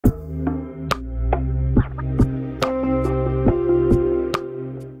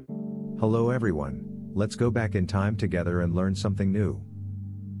everyone, let's go back in time together and learn something new.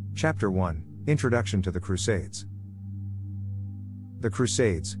 Chapter 1, Introduction to the Crusades. The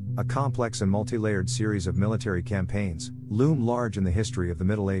Crusades, a complex and multi-layered series of military campaigns, loom large in the history of the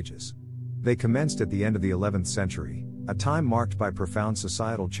Middle Ages. They commenced at the end of the 11th century, a time marked by profound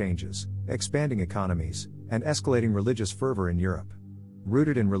societal changes, expanding economies, and escalating religious fervor in Europe.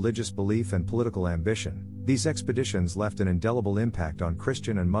 Rooted in religious belief and political ambition, these expeditions left an indelible impact on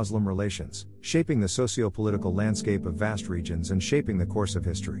Christian and Muslim relations, shaping the socio-political landscape of vast regions and shaping the course of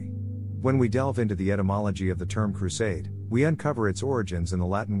history. When we delve into the etymology of the term crusade, we uncover its origins in the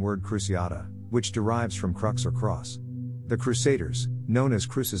Latin word cruciata, which derives from crux or cross. The Crusaders, known as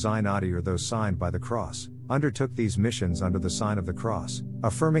cruces in adi or those signed by the cross, undertook these missions under the sign of the cross,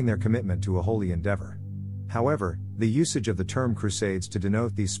 affirming their commitment to a holy endeavor. However, the usage of the term crusades to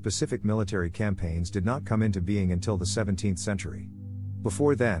denote these specific military campaigns did not come into being until the 17th century.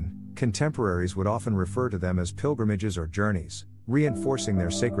 Before then, contemporaries would often refer to them as pilgrimages or journeys, reinforcing their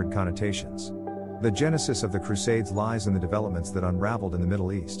sacred connotations. The genesis of the Crusades lies in the developments that unraveled in the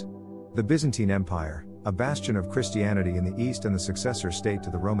Middle East. The Byzantine Empire, a bastion of Christianity in the East and the successor state to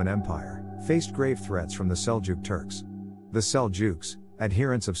the Roman Empire, faced grave threats from the Seljuk Turks. The Seljuks,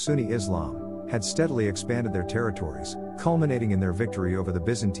 adherents of Sunni Islam, had steadily expanded their territories, culminating in their victory over the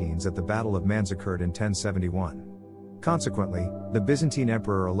Byzantines at the Battle of Manzikert in 1071. Consequently, the Byzantine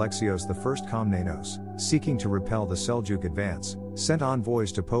Emperor Alexios I Komnenos, seeking to repel the Seljuk advance, sent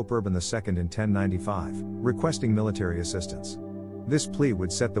envoys to Pope Urban II in 1095, requesting military assistance. This plea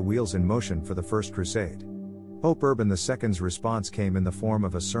would set the wheels in motion for the First Crusade. Pope Urban II's response came in the form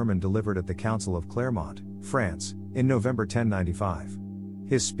of a sermon delivered at the Council of Clermont, France, in November 1095.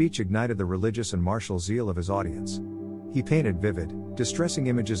 His speech ignited the religious and martial zeal of his audience. He painted vivid, distressing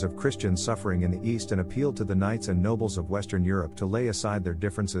images of Christian suffering in the East and appealed to the knights and nobles of Western Europe to lay aside their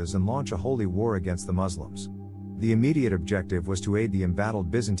differences and launch a holy war against the Muslims. The immediate objective was to aid the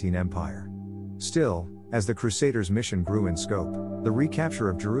embattled Byzantine Empire. Still, as the Crusaders' mission grew in scope, the recapture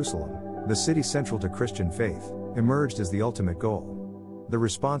of Jerusalem, the city central to Christian faith, emerged as the ultimate goal. The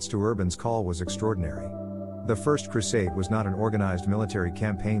response to Urban's call was extraordinary. The First Crusade was not an organized military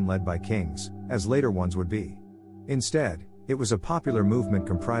campaign led by kings, as later ones would be. Instead, it was a popular movement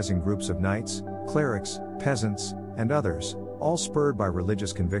comprising groups of knights, clerics, peasants, and others, all spurred by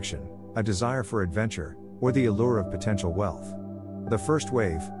religious conviction, a desire for adventure, or the allure of potential wealth. The first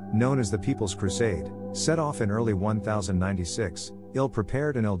wave, known as the People's Crusade, set off in early 1096,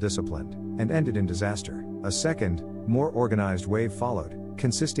 ill-prepared and ill-disciplined, and ended in disaster. A second, more organized wave followed,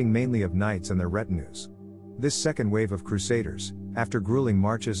 consisting mainly of knights and their retinues. This second wave of Crusaders, after grueling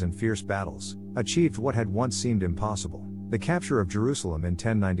marches and fierce battles, achieved what had once seemed impossible, the capture of Jerusalem in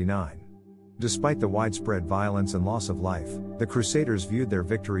 1099. Despite the widespread violence and loss of life, the Crusaders viewed their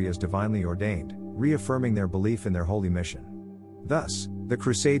victory as divinely ordained, reaffirming their belief in their holy mission. Thus, the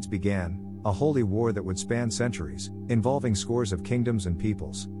Crusades began, a holy war that would span centuries, involving scores of kingdoms and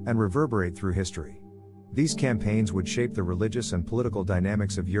peoples, and reverberate through history. These campaigns would shape the religious and political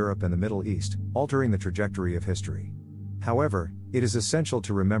dynamics of Europe and the Middle East, altering the trajectory of history. However, it is essential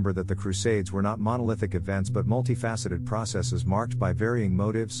to remember that the Crusades were not monolithic events but multifaceted processes marked by varying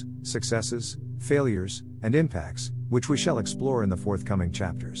motives, successes, failures, and impacts, which we shall explore in the forthcoming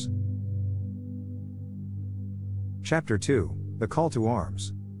chapters. Chapter 2, The Call to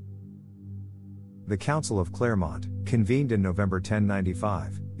Arms. The Council of Clermont, convened in November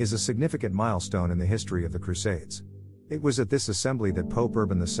 1095, is a significant milestone in the history of the Crusades. It was at this assembly that Pope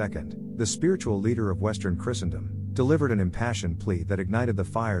Urban II, the spiritual leader of Western Christendom, delivered an impassioned plea that ignited the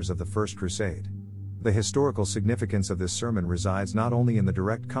fires of the First Crusade. The historical significance of this sermon resides not only in the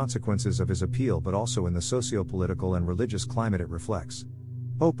direct consequences of his appeal but also in the socio-political and religious climate it reflects.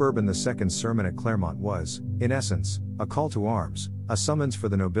 Pope Urban II's sermon at Clermont was, in essence, a call to arms, a summons for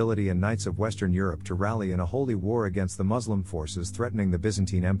the nobility and knights of Western Europe to rally in a holy war against the Muslim forces threatening the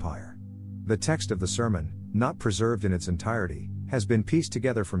Byzantine Empire. The text of the sermon, not preserved in its entirety, has been pieced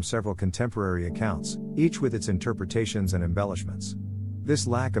together from several contemporary accounts, each with its interpretations and embellishments. This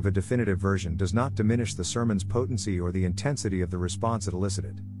lack of a definitive version does not diminish the sermon's potency or the intensity of the response it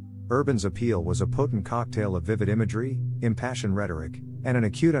elicited. Urban's appeal was a potent cocktail of vivid imagery, impassioned rhetoric, and an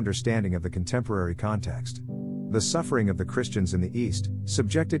acute understanding of the contemporary context. The suffering of the Christians in the East,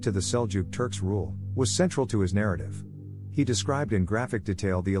 subjected to the Seljuk Turks' rule, was central to his narrative. He described in graphic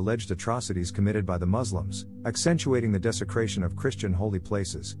detail the alleged atrocities committed by the Muslims, accentuating the desecration of Christian holy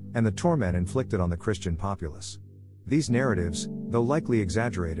places, and the torment inflicted on the Christian populace. These narratives, though likely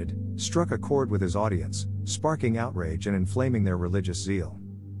exaggerated, struck a chord with his audience, sparking outrage and inflaming their religious zeal.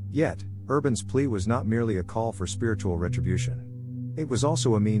 Yet, Urban's plea was not merely a call for spiritual retribution. It was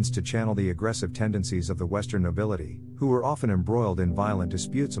also a means to channel the aggressive tendencies of the Western nobility, who were often embroiled in violent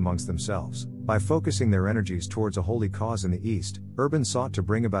disputes amongst themselves. By focusing their energies towards a holy cause in the East, Urban sought to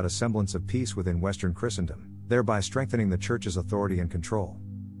bring about a semblance of peace within Western Christendom, thereby strengthening the Church's authority and control.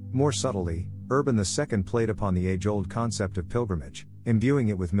 More subtly, Urban II played upon the age-old concept of pilgrimage, imbuing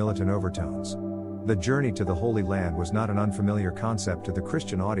it with militant overtones. The journey to the Holy Land was not an unfamiliar concept to the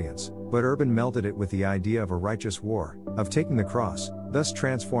Christian audience, but Urban melded it with the idea of a righteous war, of taking the cross, thus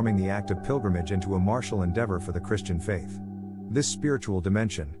transforming the act of pilgrimage into a martial endeavor for the Christian faith. This spiritual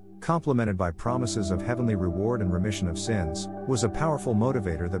dimension, complemented by promises of heavenly reward and remission of sins, was a powerful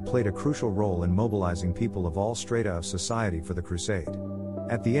motivator that played a crucial role in mobilizing people of all strata of society for the crusade.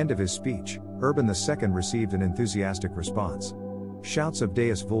 At the end of his speech, Urban II received an enthusiastic response. Shouts of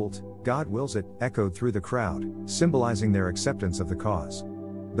Deus vult, God wills it, echoed through the crowd, symbolizing their acceptance of the cause.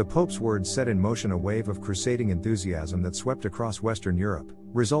 The Pope's words set in motion a wave of crusading enthusiasm that swept across Western Europe,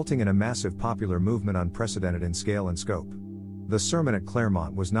 resulting in a massive popular movement unprecedented in scale and scope. The sermon at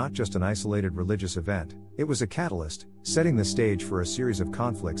Clermont was not just an isolated religious event, it was a catalyst, setting the stage for a series of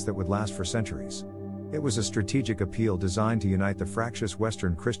conflicts that would last for centuries. It was a strategic appeal designed to unite the fractious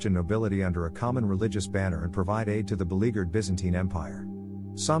Western Christian nobility under a common religious banner and provide aid to the beleaguered Byzantine Empire.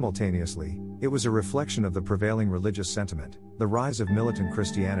 Simultaneously, it was a reflection of the prevailing religious sentiment, the rise of militant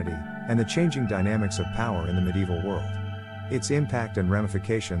Christianity, and the changing dynamics of power in the medieval world. Its impact and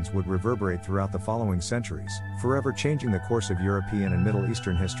ramifications would reverberate throughout the following centuries, forever changing the course of European and Middle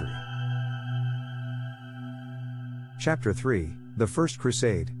Eastern history. Chapter 3, The First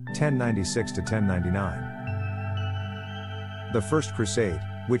Crusade, 1096 to 1099. The First Crusade,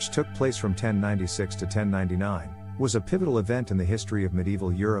 which took place from 1096 to 1099, was a pivotal event in the history of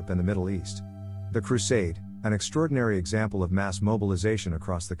medieval Europe and the Middle East. The Crusade, an extraordinary example of mass mobilization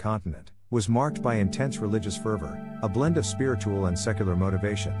across the continent, was marked by intense religious fervor, a blend of spiritual and secular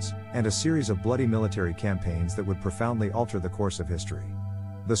motivations, and a series of bloody military campaigns that would profoundly alter the course of history.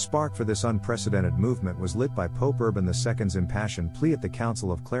 The spark for this unprecedented movement was lit by Pope Urban II's impassioned plea at the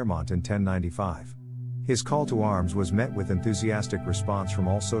Council of Clermont in 1095. His call to arms was met with enthusiastic response from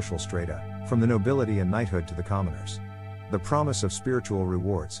all social strata, from the nobility and knighthood to the commoners. The promise of spiritual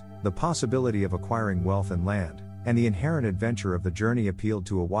rewards, the possibility of acquiring wealth and land, and the inherent adventure of the journey appealed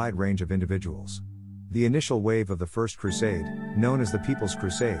to a wide range of individuals. The initial wave of the First Crusade, known as the People's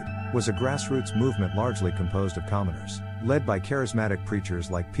Crusade, was a grassroots movement largely composed of commoners. Led by charismatic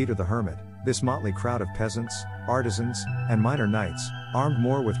preachers like Peter the Hermit, this motley crowd of peasants, artisans, and minor knights, armed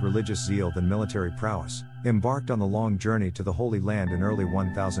more with religious zeal than military prowess, embarked on the long journey to the Holy Land in early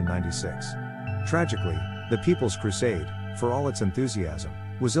 1096. Tragically, the People's Crusade, for all its enthusiasm,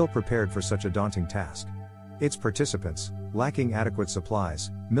 was ill-prepared for such a daunting task. Its participants, lacking adequate supplies,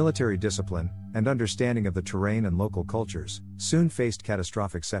 military discipline, and understanding of the terrain and local cultures, soon faced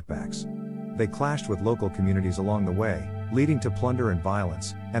catastrophic setbacks. They clashed with local communities along the way, leading to plunder and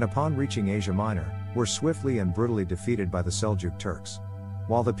violence, and upon reaching Asia Minor, were swiftly and brutally defeated by the Seljuk Turks.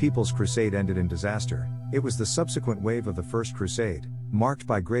 While the People's Crusade ended in disaster, it was the subsequent wave of the First Crusade, marked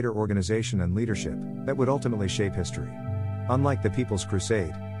by greater organization and leadership, that would ultimately shape history. Unlike the People's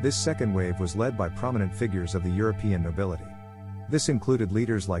Crusade, this second wave was led by prominent figures of the European nobility. This included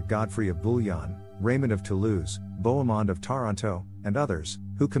leaders like Godfrey of Bouillon, Raymond of Toulouse, Bohemond of Taranto, and others,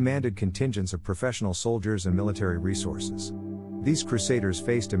 who commanded contingents of professional soldiers and military resources. These crusaders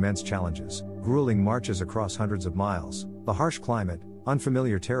faced immense challenges, grueling marches across hundreds of miles, the harsh climate,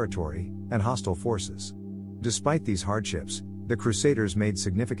 unfamiliar territory, and hostile forces. Despite these hardships, the Crusaders made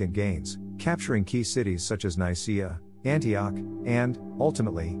significant gains, capturing key cities such as Nicaea, Antioch, and,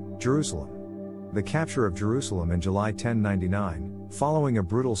 ultimately, Jerusalem. The capture of Jerusalem in July 1099, following a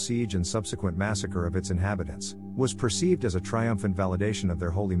brutal siege and subsequent massacre of its inhabitants, was perceived as a triumphant validation of their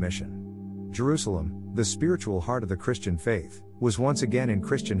holy mission. Jerusalem, the spiritual heart of the Christian faith, was once again in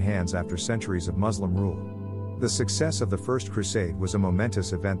Christian hands after centuries of Muslim rule. The success of the First Crusade was a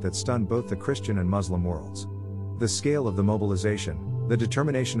momentous event that stunned both the Christian and Muslim worlds. The scale of the mobilization, the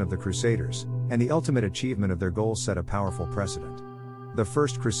determination of the Crusaders, and the ultimate achievement of their goals set a powerful precedent. The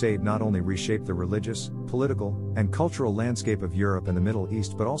First Crusade not only reshaped the religious, political, and cultural landscape of Europe and the Middle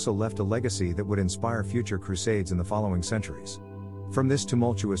East but also left a legacy that would inspire future crusades in the following centuries. From this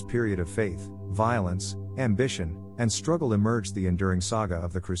tumultuous period of faith, violence, ambition, and struggle emerged the enduring saga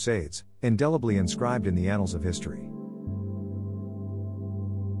of the Crusades, indelibly inscribed in the annals of history.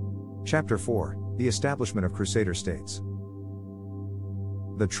 Chapter 4: The Establishment of Crusader States.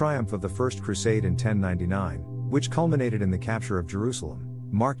 The triumph of the First Crusade in 1099, which culminated in the capture of Jerusalem,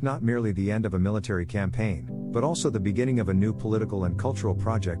 marked not merely the end of a military campaign, but also the beginning of a new political and cultural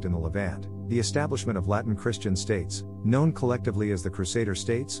project in the Levant, The establishment of Latin Christian states, known collectively as the Crusader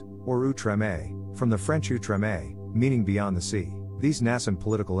states, or outre-mer, from the French outre-mer, meaning beyond the sea. These nascent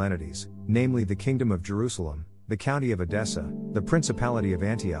political entities, namely the Kingdom of Jerusalem, the County of Edessa, the Principality of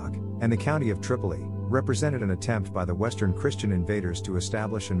Antioch, and the County of Tripoli, represented an attempt by the Western Christian invaders to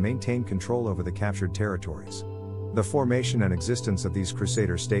establish and maintain control over the captured territories. The formation and existence of these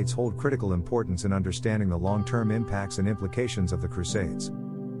Crusader states hold critical importance in understanding the long-term impacts and implications of the Crusades.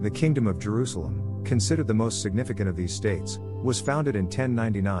 The Kingdom of Jerusalem, considered the most significant of these states, was founded in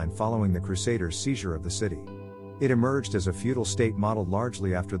 1099 following the Crusaders' seizure of the city. It emerged as a feudal state modeled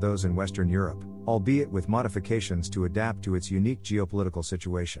largely after those in Western Europe, albeit with modifications to adapt to its unique geopolitical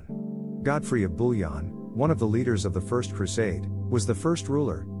situation. Godfrey of Bouillon, one of the leaders of the First Crusade, was the first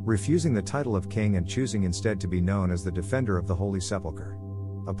ruler, refusing the title of king and choosing instead to be known as the Defender of the Holy Sepulchre.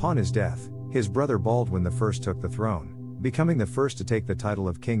 Upon his death, his brother Baldwin I took the throne, becoming the first to take the title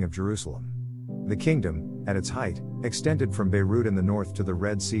of King of Jerusalem. The kingdom, at its height, extended from Beirut in the north to the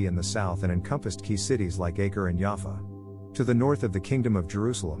Red Sea in the south and encompassed key cities like Acre and Jaffa. To the north of the Kingdom of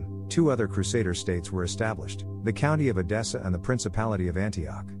Jerusalem, two other Crusader states were established, the County of Edessa and the Principality of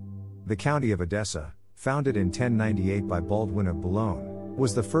Antioch. The County of Edessa, founded in 1098 by Baldwin of Boulogne,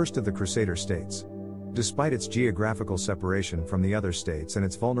 was the first of the Crusader states. Despite its geographical separation from the other states and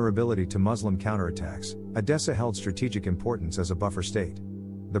its vulnerability to Muslim counterattacks, Edessa held strategic importance as a buffer state.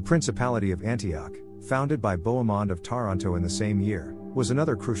 The Principality of Antioch, founded by Bohemond of Taranto in the same year, was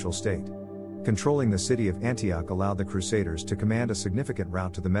another crucial state. Controlling the city of Antioch allowed the Crusaders to command a significant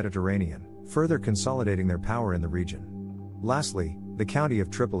route to the Mediterranean, further consolidating their power in the region. Lastly, the County of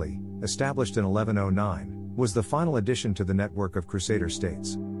Tripoli, established in 1109, was the final addition to the network of Crusader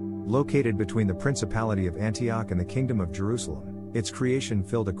states. Located between the Principality of Antioch and the Kingdom of Jerusalem, its creation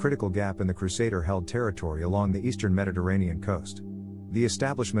filled a critical gap in the Crusader-held territory along the eastern Mediterranean coast. The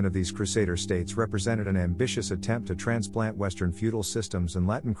establishment of these Crusader states represented an ambitious attempt to transplant Western feudal systems and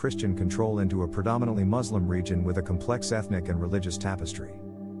Latin Christian control into a predominantly Muslim region with a complex ethnic and religious tapestry.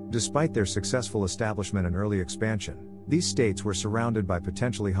 Despite their successful establishment and early expansion, these states were surrounded by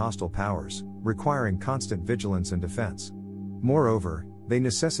potentially hostile powers, requiring constant vigilance and defense. Moreover, they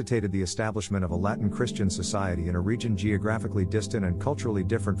necessitated the establishment of a Latin Christian society in a region geographically distant and culturally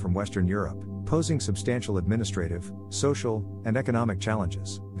different from Western Europe, posing substantial administrative, social, and economic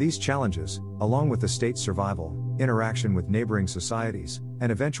challenges. These challenges, along with the state's survival, interaction with neighboring societies,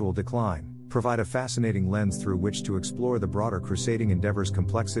 and eventual decline, provide a fascinating lens through which to explore the broader crusading endeavor's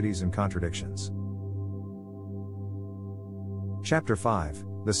complexities and contradictions. Chapter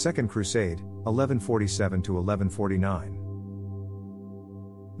 5, The Second Crusade, 1147 to 1149.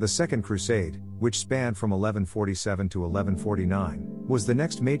 The Second Crusade, which spanned from 1147 to 1149, was the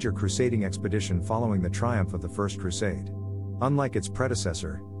next major crusading expedition following the triumph of the First Crusade. Unlike its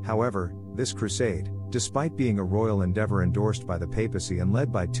predecessor, however, this crusade, despite being a royal endeavor endorsed by the papacy and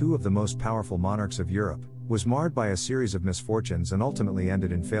led by two of the most powerful monarchs of Europe, was marred by a series of misfortunes and ultimately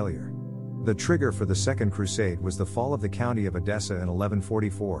ended in failure. The trigger for the Second Crusade was the fall of the County of Edessa in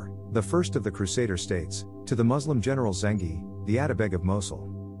 1144, the first of the Crusader states, to the Muslim general Zengi, the Atabeg of Mosul.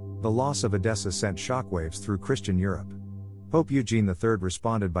 The loss of Edessa sent shockwaves through Christian Europe. Pope Eugene III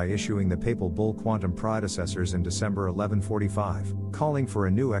responded by issuing the papal bull Quantum Predecessors in December 1145, calling for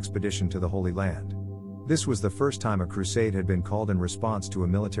a new expedition to the Holy Land. This was the first time a crusade had been called in response to a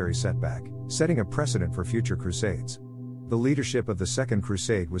military setback, setting a precedent for future crusades. The leadership of the Second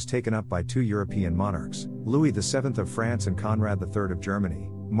Crusade was taken up by two European monarchs, Louis VII of France and Conrad III of Germany,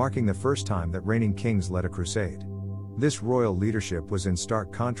 marking the first time that reigning kings led a crusade. This royal leadership was in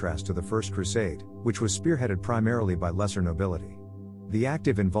stark contrast to the First Crusade, which was spearheaded primarily by lesser nobility. The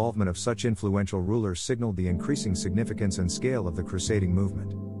active involvement of such influential rulers signaled the increasing significance and scale of the crusading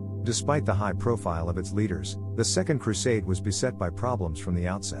movement. Despite the high profile of its leaders, the Second Crusade was beset by problems from the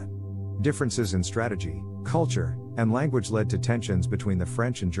outset. Differences in strategy, culture, and language led to tensions between the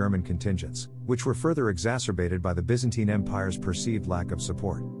French and German contingents, which were further exacerbated by the Byzantine Empire's perceived lack of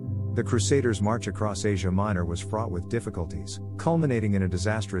support. The Crusaders' march across Asia Minor was fraught with difficulties, culminating in a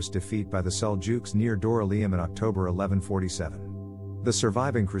disastrous defeat by the Seljuks near Dorylaeum in October 1147. The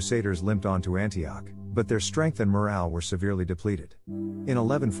surviving Crusaders limped on to Antioch, but their strength and morale were severely depleted. In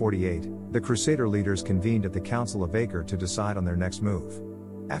 1148, the Crusader leaders convened at the Council of Acre to decide on their next move.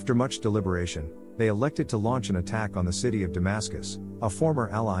 After much deliberation, they elected to launch an attack on the city of Damascus, a former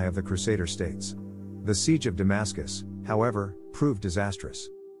ally of the Crusader states. The siege of Damascus, however, proved disastrous.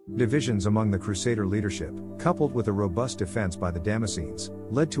 Divisions among the Crusader leadership, coupled with a robust defense by the Damascenes,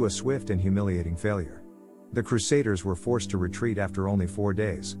 led to a swift and humiliating failure. The Crusaders were forced to retreat after only 4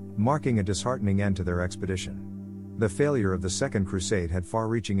 days, marking a disheartening end to their expedition. The failure of the Second Crusade had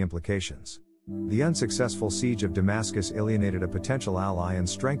far-reaching implications. The unsuccessful siege of Damascus alienated a potential ally and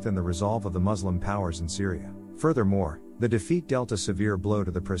strengthened the resolve of the Muslim powers in Syria. Furthermore, the defeat dealt a severe blow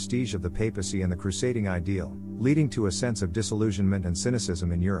to the prestige of the papacy and the crusading ideal, leading to a sense of disillusionment and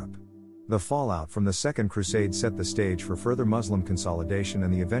cynicism in Europe. The fallout from the Second Crusade set the stage for further Muslim consolidation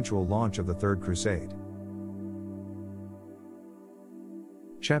and the eventual launch of the Third Crusade.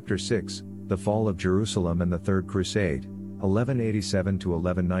 Chapter 6: The Fall of Jerusalem and the Third Crusade, 1187 to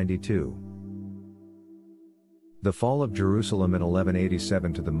 1192. The fall of Jerusalem in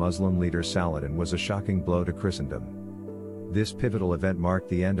 1187 to the Muslim leader Saladin was a shocking blow to Christendom. This pivotal event marked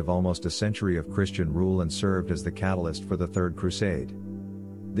the end of almost a century of Christian rule and served as the catalyst for the Third Crusade.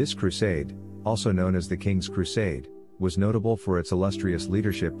 This crusade, also known as the King's Crusade, was notable for its illustrious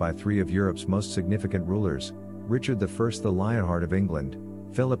leadership by three of Europe's most significant rulers: Richard I the Lionheart of England,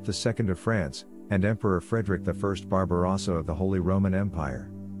 Philip II of France, and Emperor Frederick I Barbarossa of the Holy Roman Empire.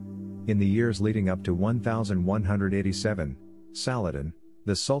 In the years leading up to 1187, Saladin,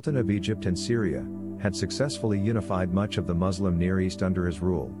 the Sultan of Egypt and Syria, had successfully unified much of the Muslim Near East under his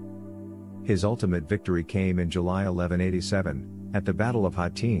rule. His ultimate victory came in July 1187, at the Battle of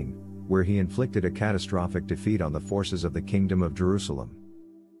Hattin, where he inflicted a catastrophic defeat on the forces of the Kingdom of Jerusalem.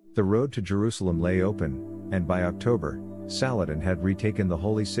 The road to Jerusalem lay open, and by October, Saladin had retaken the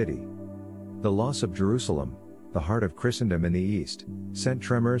Holy City. The loss of Jerusalem, the heart of Christendom in the East, sent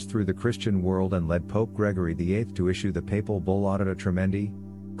tremors through the Christian world and led Pope Gregory VIII to issue the papal bull Audita Tremendi,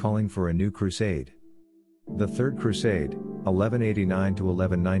 calling for a new crusade. The Third Crusade, 1189 to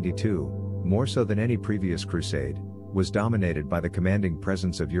 1192, more so than any previous crusade, was dominated by the commanding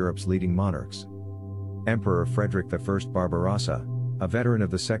presence of Europe's leading monarchs. Emperor Frederick I Barbarossa, a veteran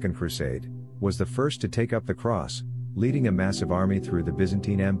of the Second Crusade, was the first to take up the cross, leading a massive army through the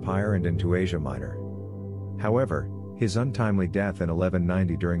Byzantine Empire and into Asia Minor. However, his untimely death in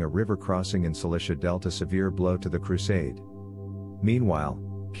 1190 during a river crossing in Cilicia dealt a severe blow to the crusade. Meanwhile,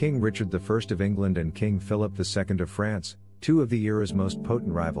 King Richard I of England and King Philip II of France, two of the era's most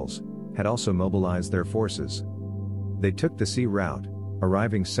potent rivals, had also mobilized their forces. They took the sea route,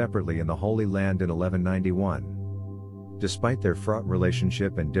 arriving separately in the Holy Land in 1191. Despite their fraught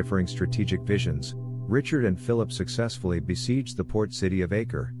relationship and differing strategic visions, Richard and Philip successfully besieged the port city of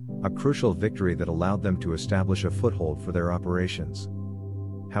Acre, a crucial victory that allowed them to establish a foothold for their operations.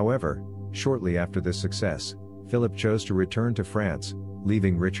 However, shortly after this success, Philip chose to return to France,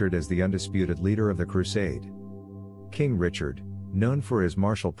 leaving Richard as the undisputed leader of the crusade. King Richard, known for his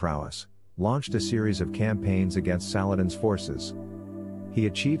martial prowess, launched a series of campaigns against Saladin's forces. He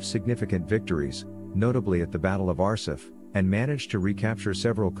achieved significant victories, notably at the Battle of Arsuf, and managed to recapture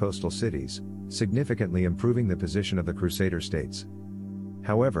several coastal cities, significantly improving the position of the Crusader states.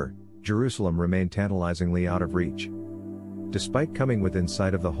 However, Jerusalem remained tantalizingly out of reach. Despite coming within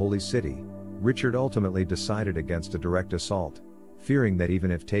sight of the Holy City, Richard ultimately decided against a direct assault, fearing that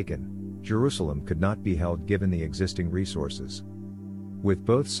even if taken, Jerusalem could not be held given the existing resources. With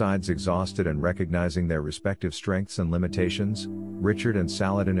both sides exhausted and recognizing their respective strengths and limitations, Richard and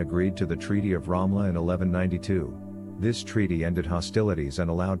Saladin agreed to the Treaty of Ramla in 1192. This treaty ended hostilities and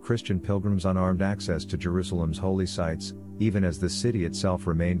allowed Christian pilgrims unarmed access to Jerusalem's holy sites, even as the city itself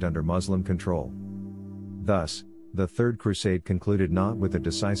remained under Muslim control. Thus, the Third Crusade concluded not with a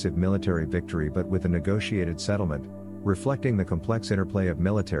decisive military victory but with a negotiated settlement, reflecting the complex interplay of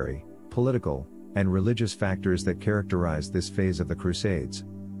military, political, and religious factors that characterized this phase of the Crusades.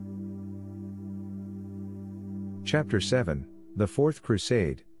 Chapter 7: The Fourth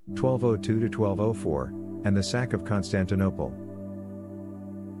Crusade, 1202 to 1204, and the Sack of Constantinople.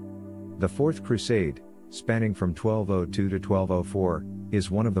 The Fourth Crusade, spanning from 1202 to 1204, is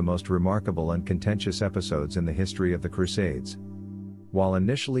one of the most remarkable and contentious episodes in the history of the Crusades. While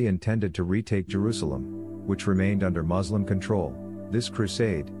initially intended to retake Jerusalem, which remained under Muslim control, this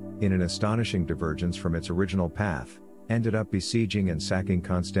crusade, in an astonishing divergence from its original path, ended up besieging and sacking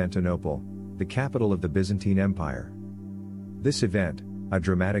Constantinople, the capital of the Byzantine Empire. This event, a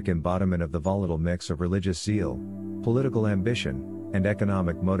dramatic embodiment of the volatile mix of religious zeal, political ambition, and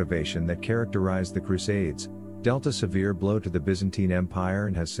economic motivation that characterized the Crusades, dealt a severe blow to the Byzantine Empire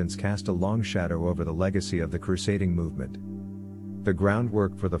and has since cast a long shadow over the legacy of the crusading movement. The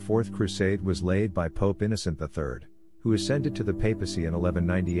groundwork for the Fourth Crusade was laid by Pope Innocent III, who ascended to the papacy in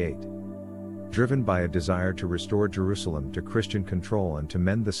 1198. Driven by a desire to restore Jerusalem to Christian control and to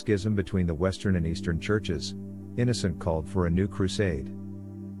mend the schism between the Western and Eastern churches, Innocent called for a new crusade.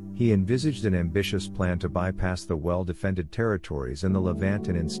 He envisaged an ambitious plan to bypass the well-defended territories in the Levant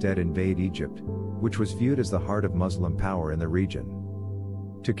and instead invade Egypt, which was viewed as the heart of Muslim power in the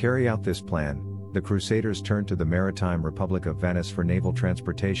region. To carry out this plan, the Crusaders turned to the maritime Republic of Venice for naval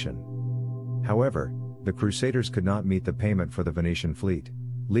transportation. However, the Crusaders could not meet the payment for the Venetian fleet,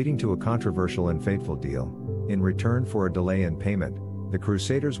 leading to a controversial and fateful deal. In return for a delay in payment, the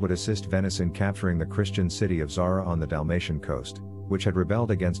Crusaders would assist Venice in capturing the Christian city of Zara on the Dalmatian coast, which had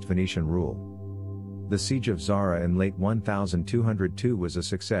rebelled against Venetian rule. The siege of Zara in late 1202 was a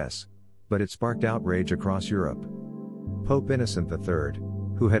success, but it sparked outrage across Europe. Pope Innocent III,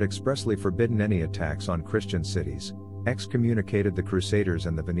 who had expressly forbidden any attacks on Christian cities, excommunicated the Crusaders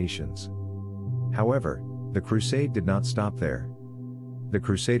and the Venetians. However, the crusade did not stop there. The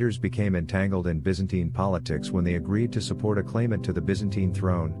Crusaders became entangled in Byzantine politics when they agreed to support a claimant to the Byzantine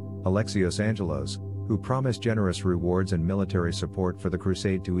throne, Alexios Angelos, who promised generous rewards and military support for the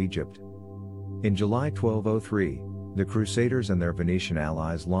crusade to Egypt. In July 1203, the Crusaders and their Venetian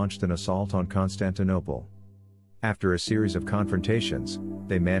allies launched an assault on Constantinople. After a series of confrontations,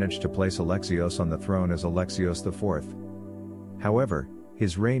 they managed to place Alexios on the throne as Alexios IV. However,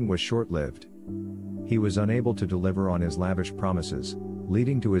 his reign was short-lived. He was unable to deliver on his lavish promises,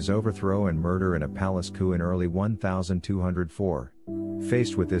 leading to his overthrow and murder in a palace coup in early 1204.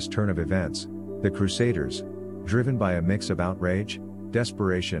 Faced with this turn of events, the Crusaders, driven by a mix of outrage,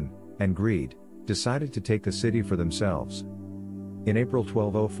 desperation, and greed, decided to take the city for themselves. In April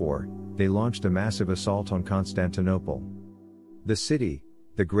 1204, they launched a massive assault on Constantinople. The city,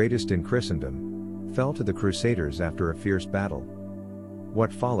 the greatest in Christendom, fell to the Crusaders after a fierce battle.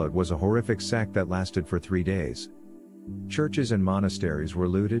 What followed was a horrific sack that lasted for 3 days. Churches and monasteries were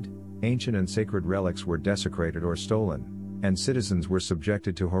looted, ancient and sacred relics were desecrated or stolen, and citizens were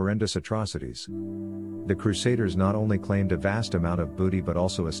subjected to horrendous atrocities. The Crusaders not only claimed a vast amount of booty but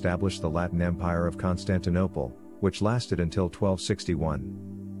also established the Latin Empire of Constantinople, which lasted until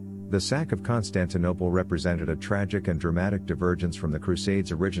 1261. The sack of Constantinople represented a tragic and dramatic divergence from the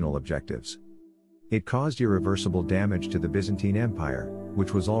Crusades' original objectives. It caused irreversible damage to the Byzantine Empire,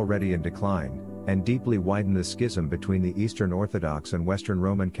 which was already in decline, and deeply widened the schism between the Eastern Orthodox and Western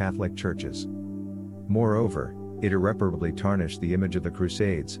Roman Catholic churches. Moreover, it irreparably tarnished the image of the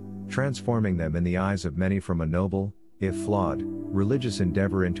Crusades, transforming them in the eyes of many from a noble, if flawed, religious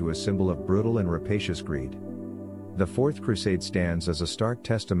endeavor into a symbol of brutal and rapacious greed. The Fourth Crusade stands as a stark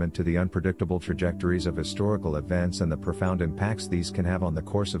testament to the unpredictable trajectories of historical events and the profound impacts these can have on the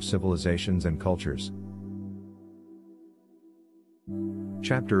course of civilizations and cultures.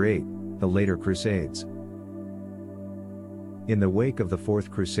 Chapter 8: The Later Crusades. In the wake of the Fourth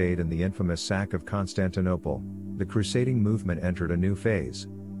Crusade and the infamous sack of Constantinople, the crusading movement entered a new phase.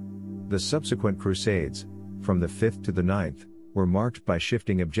 The subsequent Crusades, from the 5th to the 9th, were marked by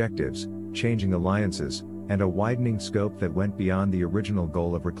shifting objectives, changing alliances, and a widening scope that went beyond the original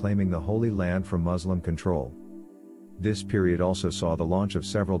goal of reclaiming the Holy Land from Muslim control. This period also saw the launch of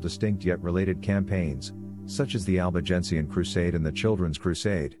several distinct yet related campaigns, such as the Albigensian Crusade and the Children's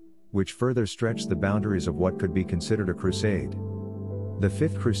Crusade, which further stretched the boundaries of what could be considered a crusade. The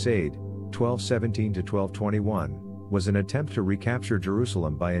Fifth Crusade, 1217 to 1221, was an attempt to recapture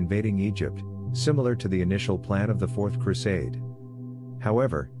Jerusalem by invading Egypt, similar to the initial plan of the Fourth Crusade.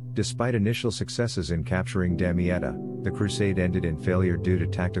 However, despite initial successes in capturing Damietta, the crusade ended in failure due to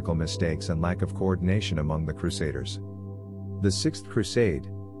tactical mistakes and lack of coordination among the Crusaders. The Sixth Crusade,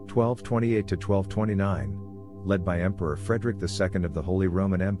 1228 to 1229, led by Emperor Frederick II of the Holy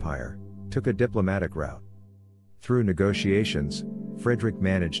Roman Empire, took a diplomatic route. Through negotiations, Frederick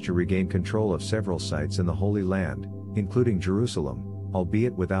managed to regain control of several sites in the Holy Land, including Jerusalem,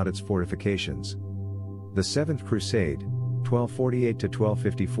 albeit without its fortifications. The Seventh Crusade, 1248 to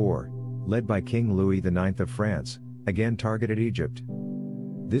 1254, led by King Louis IX of France, again targeted Egypt.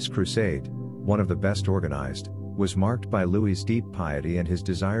 This crusade, one of the best organized, was marked by Louis's deep piety and his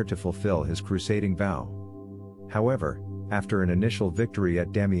desire to fulfill his crusading vow. However, after an initial victory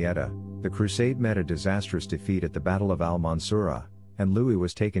at Damietta, the crusade met a disastrous defeat at the Battle of Al-Mansura, and Louis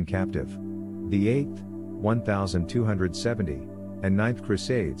was taken captive. The 8th, 1270, and 9th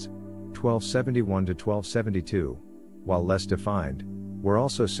Crusades, 1271 to 1272, while less defined, were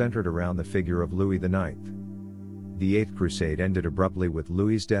also centered around the figure of Louis IX. The Eighth Crusade ended abruptly with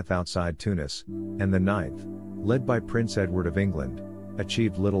Louis's death outside Tunis, and the Ninth, led by Prince Edward of England,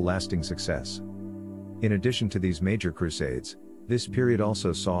 achieved little lasting success. In addition to these major crusades, this period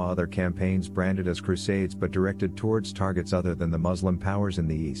also saw other campaigns branded as crusades but directed towards targets other than the Muslim powers in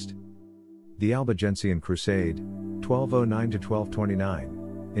the East. The Albigensian Crusade, 1209 to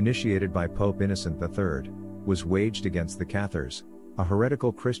 1229, initiated by Pope Innocent III, was waged against the Cathars, a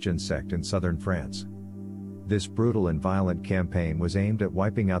heretical Christian sect in southern France. This brutal and violent campaign was aimed at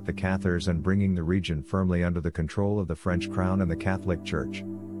wiping out the Cathars and bringing the region firmly under the control of the French crown and the Catholic Church.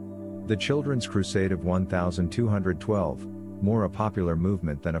 The Children's Crusade of 1212, more a popular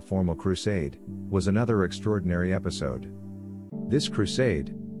movement than a formal crusade, was another extraordinary episode. This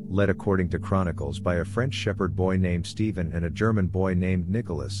crusade, led according to chronicles by a French shepherd boy named Stephen and a German boy named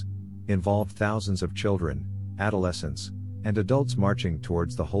Nicholas, involved thousands of children, adolescents, and adults marching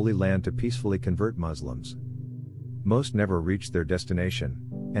towards the Holy Land to peacefully convert Muslims. Most never reached their destination,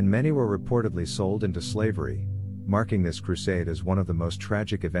 and many were reportedly sold into slavery, marking this crusade as one of the most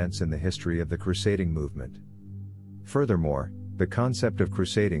tragic events in the history of the crusading movement. Furthermore, the concept of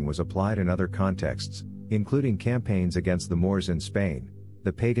crusading was applied in other contexts, including campaigns against the Moors in Spain,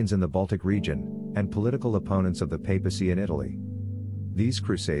 the pagans in the Baltic region, and political opponents of the papacy in Italy. These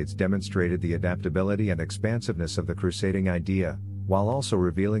crusades demonstrated the adaptability and expansiveness of the crusading idea, while also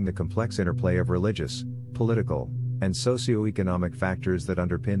revealing the complex interplay of religious, political, and socio-economic factors that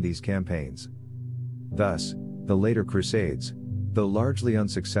underpin these campaigns. Thus, the later Crusades, though largely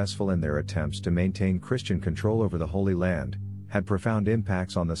unsuccessful in their attempts to maintain Christian control over the Holy Land, had profound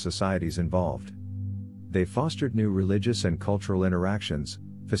impacts on the societies involved. They fostered new religious and cultural interactions,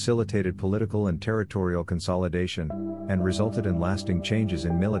 facilitated political and territorial consolidation, and resulted in lasting changes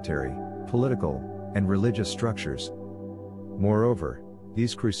in military, political, and religious structures. Moreover,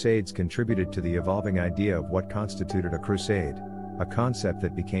 these crusades contributed to the evolving idea of what constituted a crusade, a concept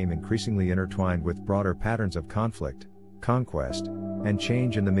that became increasingly intertwined with broader patterns of conflict, conquest, and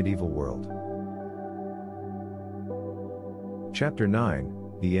change in the medieval world. Chapter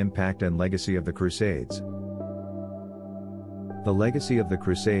 9: The Impact and Legacy of the Crusades. The legacy of the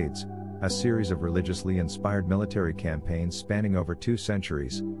Crusades, a series of religiously inspired military campaigns spanning over 2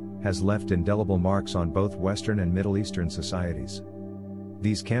 centuries, has left indelible marks on both Western and Middle Eastern societies.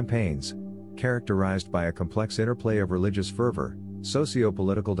 These campaigns, characterized by a complex interplay of religious fervor,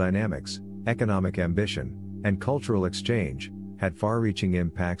 socio-political dynamics, economic ambition, and cultural exchange, had far-reaching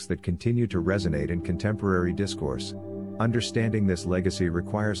impacts that continue to resonate in contemporary discourse. Understanding this legacy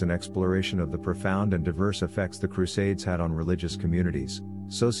requires an exploration of the profound and diverse effects the Crusades had on religious communities,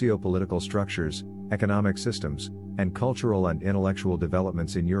 socio-political structures, economic systems, and cultural and intellectual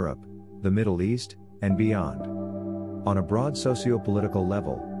developments in Europe, the Middle East, and beyond. On a broad socio-political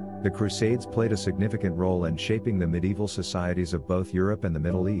level, the Crusades played a significant role in shaping the medieval societies of both Europe and the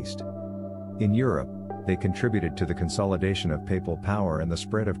Middle East. In Europe, they contributed to the consolidation of papal power and the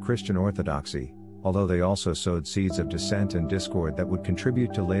spread of Christian orthodoxy, although they also sowed seeds of dissent and discord that would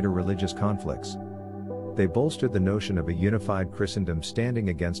contribute to later religious conflicts. They bolstered the notion of a unified Christendom standing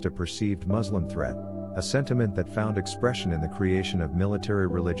against a perceived Muslim threat, a sentiment that found expression in the creation of military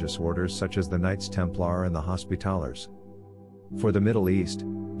religious orders such as the Knights Templar and the Hospitallers. For the Middle East,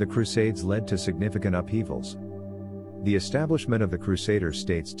 the Crusades led to significant upheavals. The establishment of the Crusader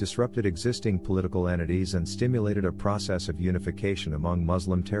states disrupted existing political entities and stimulated a process of unification among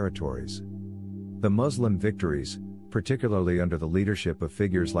Muslim territories. The Muslim victories, particularly under the leadership of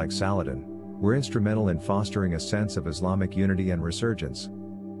figures like Saladin, were instrumental in fostering a sense of Islamic unity and resurgence.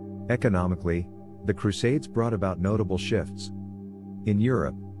 Economically, the Crusades brought about notable shifts. In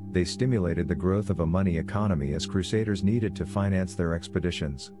Europe, they stimulated the growth of a money economy as Crusaders needed to finance their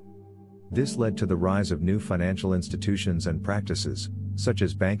expeditions. This led to the rise of new financial institutions and practices, such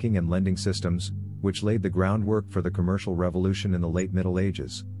as banking and lending systems, which laid the groundwork for the commercial revolution in the late Middle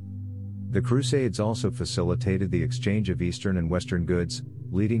Ages. The Crusades also facilitated the exchange of Eastern and Western goods,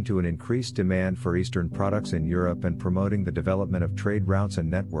 leading to an increased demand for Eastern products in Europe and promoting the development of trade routes and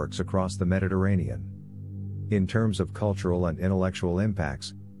networks across the Mediterranean. In terms of cultural and intellectual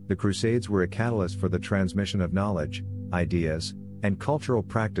impacts, the Crusades were a catalyst for the transmission of knowledge, ideas, and cultural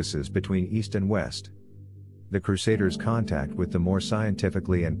practices between East and West. The Crusaders' contact with the more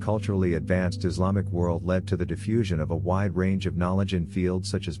scientifically and culturally advanced Islamic world led to the diffusion of a wide range of knowledge in fields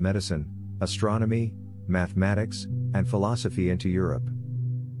such as medicine, astronomy, mathematics, and philosophy into Europe.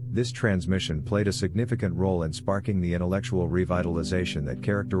 This transmission played a significant role in sparking the intellectual revitalization that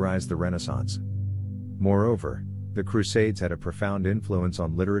characterized the Renaissance. Moreover, the Crusades had a profound influence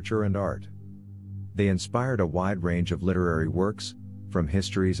on literature and art. They inspired a wide range of literary works, from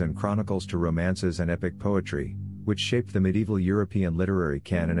histories and chronicles to romances and epic poetry, which shaped the medieval European literary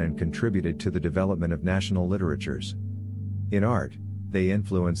canon and contributed to the development of national literatures. In art, they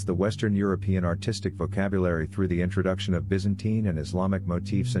influenced the Western European artistic vocabulary through the introduction of Byzantine and Islamic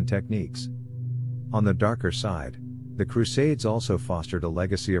motifs and techniques. On the darker side, the Crusades also fostered a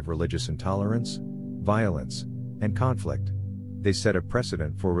legacy of religious intolerance, violence, and conflict. They set a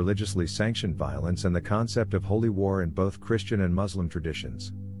precedent for religiously sanctioned violence and the concept of holy war in both Christian and Muslim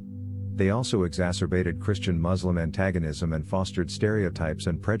traditions. They also exacerbated Christian-Muslim antagonism and fostered stereotypes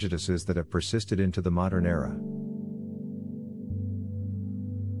and prejudices that have persisted into the modern era.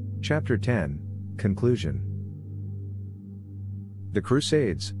 Chapter 10, Conclusion. The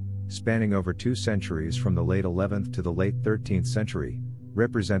Crusades, spanning over 2 centuries from the late 11th to the late 13th century,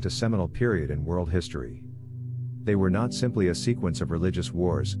 represent a seminal period in world history. They were not simply a sequence of religious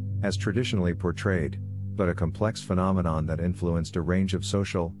wars, as traditionally portrayed, but a complex phenomenon that influenced a range of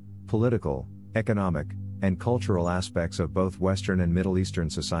social, political, economic, and cultural aspects of both Western and Middle Eastern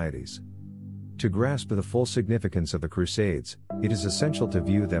societies. To grasp the full significance of the Crusades, it is essential to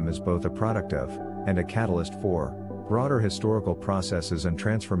view them as both a product of, and a catalyst for, broader historical processes and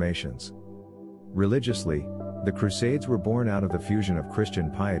transformations. Religiously, the Crusades were born out of the fusion of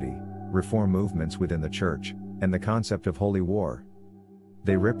Christian piety, reform movements within the Church, and the concept of holy war.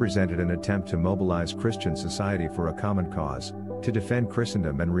 They represented an attempt to mobilize Christian society for a common cause, to defend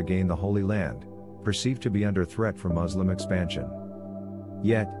Christendom and regain the Holy Land, perceived to be under threat from Muslim expansion.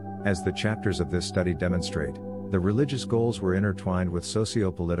 Yet, as the chapters of this study demonstrate, the religious goals were intertwined with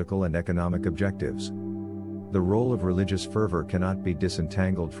socio-political and economic objectives. The role of religious fervor cannot be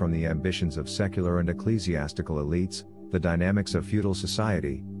disentangled from the ambitions of secular and ecclesiastical elites, the dynamics of feudal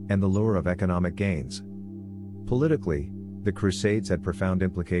society, and the lure of economic gains. Politically, the Crusades had profound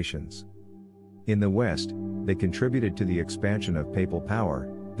implications. In the West, they contributed to the expansion of papal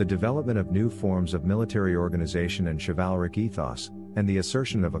power, the development of new forms of military organization and chivalric ethos, and the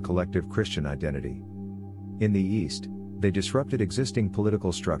assertion of a collective Christian identity. In the East, they disrupted existing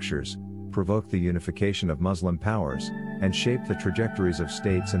political structures, provoked the unification of Muslim powers, and shaped the trajectories of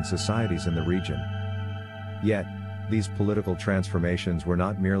states and societies in the region. Yet, these political transformations were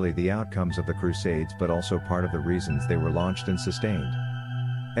not merely the outcomes of the Crusades but also part of the reasons they were launched and sustained.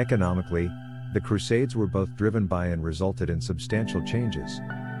 Economically, the Crusades were both driven by and resulted in substantial changes.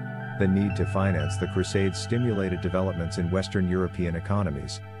 The need to finance the Crusades stimulated developments in Western European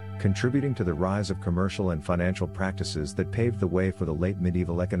economies, contributing to the rise of commercial and financial practices that paved the way for the late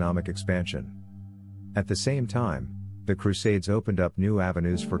medieval economic expansion. At the same time, the Crusades opened up new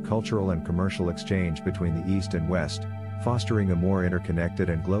avenues for cultural and commercial exchange between the East and West, fostering a more interconnected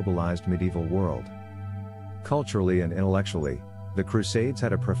and globalized medieval world. Culturally and intellectually, the Crusades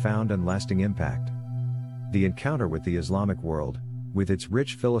had a profound and lasting impact. The encounter with the Islamic world, with its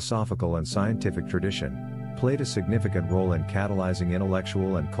rich philosophical and scientific tradition, played a significant role in catalyzing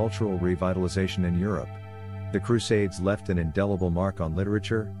intellectual and cultural revitalization in Europe. The Crusades left an indelible mark on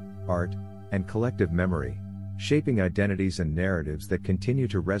literature, art, and collective memory, shaping identities and narratives that continue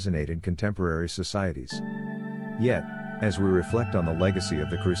to resonate in contemporary societies. Yet, as we reflect on the legacy of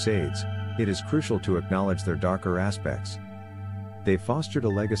the Crusades, it is crucial to acknowledge their darker aspects. They fostered a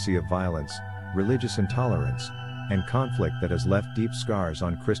legacy of violence, religious intolerance, and conflict that has left deep scars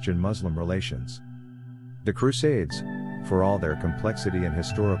on Christian-Muslim relations. The Crusades, for all their complexity and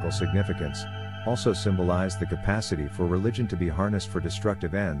historical significance, also symbolized the capacity for religion to be harnessed for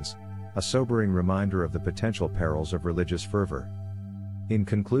destructive ends, a sobering reminder of the potential perils of religious fervor. In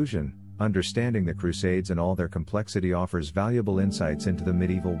conclusion, understanding the Crusades in all their complexity offers valuable insights into the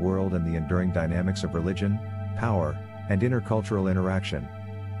medieval world and the enduring dynamics of religion, power, and intercultural interaction.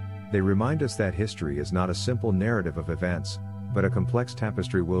 They remind us that history is not a simple narrative of events, but a complex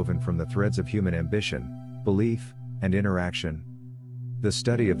tapestry woven from the threads of human ambition, belief, and interaction. The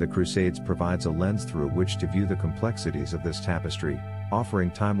study of the Crusades provides a lens through which to view the complexities of this tapestry,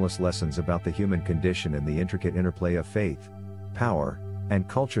 offering timeless lessons about the human condition and the intricate interplay of faith, power, and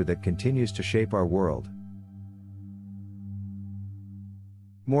culture that continues to shape our world.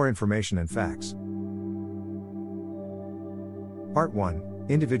 More information and facts. Part 1.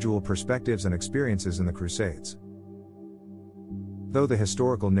 Individual perspectives and experiences in the Crusades. Though the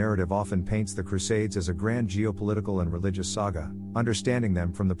historical narrative often paints the Crusades as a grand geopolitical and religious saga, understanding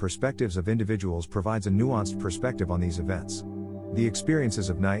them from the perspectives of individuals provides a nuanced perspective on these events. The experiences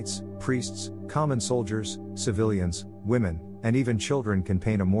of knights, priests, common soldiers, civilians, women, and even children can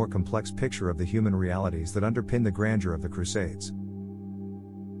paint a more complex picture of the human realities that underpin the grandeur of the Crusades.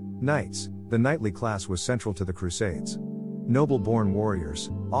 Knights. The knightly class was central to the Crusades. Noble-born warriors,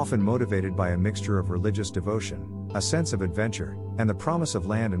 often motivated by a mixture of religious devotion, a sense of adventure, and the promise of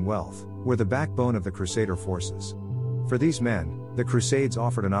land and wealth, were the backbone of the Crusader forces. For these men, the Crusades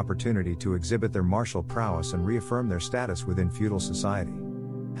offered an opportunity to exhibit their martial prowess and reaffirm their status within feudal society.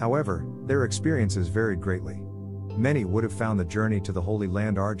 However, their experiences varied greatly. Many would have found the journey to the Holy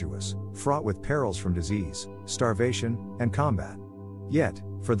Land arduous, fraught with perils from disease, starvation, and combat. Yet,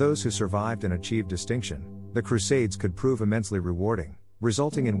 for those who survived and achieved distinction, the Crusades could prove immensely rewarding,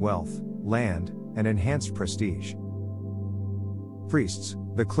 resulting in wealth, land, and enhanced prestige. Priests.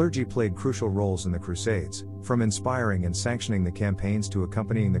 The clergy played crucial roles in the Crusades, from inspiring and sanctioning the campaigns to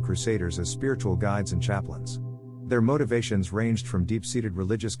accompanying the Crusaders as spiritual guides and chaplains. Their motivations ranged from deep-seated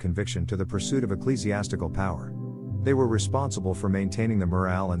religious conviction to the pursuit of ecclesiastical power. They were responsible for maintaining the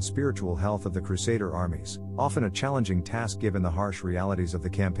morale and spiritual health of the Crusader armies, often a challenging task given the harsh realities of the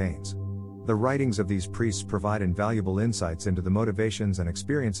campaigns. The writings of these priests provide invaluable insights into the motivations and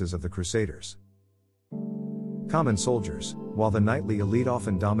experiences of the Crusaders. Common soldiers. While the knightly elite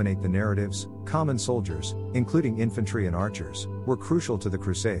often dominate the narratives, common soldiers, including infantry and archers, were crucial to the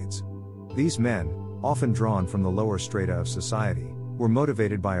Crusades. These men, often drawn from the lower strata of society, were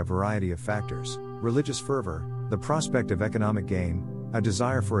motivated by a variety of factors: religious fervor, the prospect of economic gain, a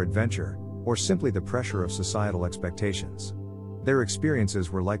desire for adventure, or simply the pressure of societal expectations. Their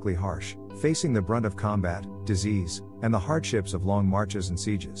experiences were likely harsh, facing the brunt of combat, disease, and the hardships of long marches and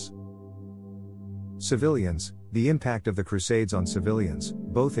sieges. Civilians. The impact of the Crusades on civilians,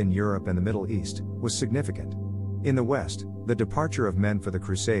 both in Europe and the Middle East, was significant. In the West, the departure of men for the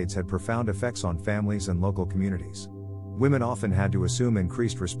Crusades had profound effects on families and local communities. Women often had to assume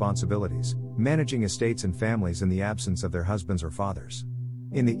increased responsibilities, managing estates and families in the absence of their husbands or fathers.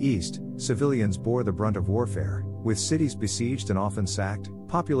 In the East, civilians bore the brunt of warfare, with cities besieged and often sacked,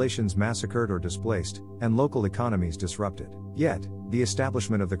 populations massacred or displaced, and local economies disrupted. Yet, the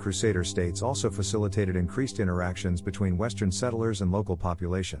establishment of the Crusader states also facilitated increased interactions between Western settlers and local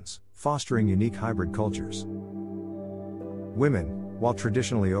populations, fostering unique hybrid cultures. Women. While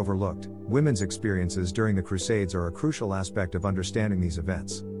traditionally overlooked, women's experiences during the Crusades are a crucial aspect of understanding these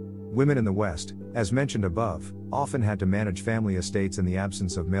events. Women in the West, as mentioned above, often had to manage family estates in the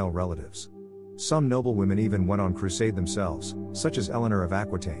absence of male relatives. Some noblewomen even went on crusade themselves, such as Eleanor of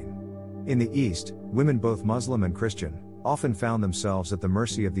Aquitaine. In the East, women both Muslim and Christian, often found themselves at the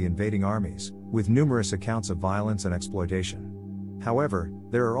mercy of the invading armies, with numerous accounts of violence and exploitation. However,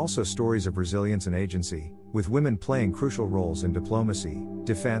 there are also stories of resilience and agency, with women playing crucial roles in diplomacy,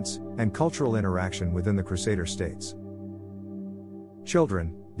 defense, and cultural interaction within the Crusader states.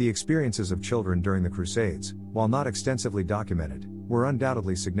 Children. The experiences of children during the Crusades, while not extensively documented, were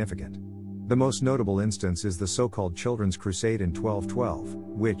undoubtedly significant. The most notable instance is the so-called Children's Crusade in 1212,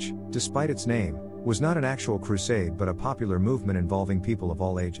 which, despite its name, was not an actual crusade but a popular movement involving people of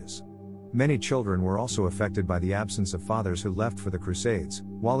all ages. Many children were also affected by the absence of fathers who left for the Crusades,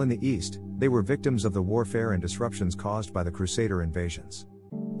 while in the East, they were victims of the warfare and disruptions caused by the Crusader invasions.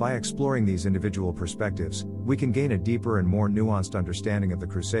 By exploring these individual perspectives, we can gain a deeper and more nuanced understanding of the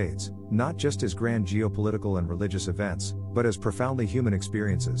Crusades, not just as grand geopolitical and religious events, but as profoundly human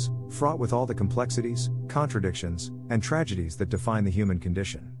experiences, fraught with all the complexities, contradictions, and tragedies that define the human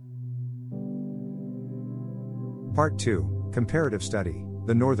condition. Part 2. Comparative Study: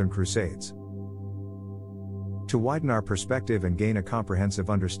 The Northern Crusades. To widen our perspective and gain a comprehensive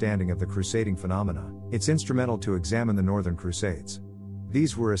understanding of the crusading phenomena, it's instrumental to examine the Northern Crusades.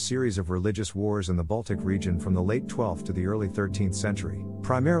 These were a series of religious wars in the Baltic region from the late 12th to the early 13th century,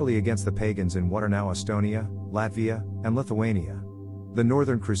 primarily against the pagans in what are now Estonia, Latvia, and Lithuania. The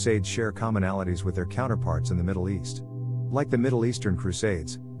Northern Crusades share commonalities with their counterparts in the Middle East. Like the Middle Eastern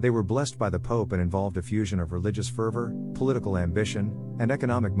Crusades, they were blessed by the Pope and involved a fusion of religious fervor, political ambition, and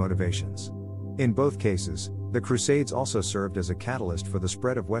economic motivations. In both cases, the Crusades also served as a catalyst for the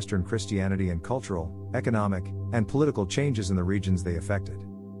spread of Western Christianity and cultural, economic, and political changes in the regions they affected.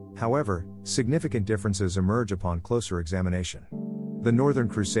 However, significant differences emerge upon closer examination. The Northern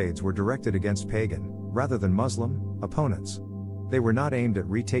Crusades were directed against pagan, rather than Muslim, opponents. They were not aimed at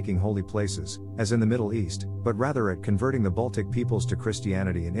retaking holy places, as in the Middle East, but rather at converting the Baltic peoples to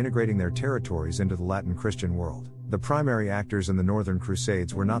Christianity and integrating their territories into the Latin Christian world. The primary actors in the Northern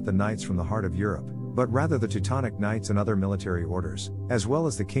Crusades were not the knights from the heart of Europe, but rather the Teutonic Knights and other military orders, as well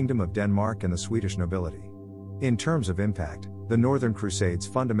as the Kingdom of Denmark and the Swedish nobility. In terms of impact, the Northern Crusades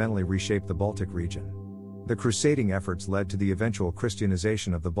fundamentally reshaped the Baltic region. The crusading efforts led to the eventual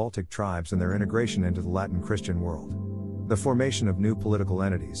Christianization of the Baltic tribes and their integration into the Latin Christian world. The formation of new political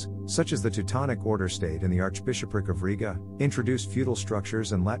entities, such as the Teutonic Order state and the Archbishopric of Riga, introduced feudal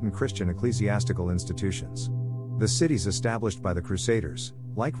structures and Latin Christian ecclesiastical institutions. The cities established by the Crusaders,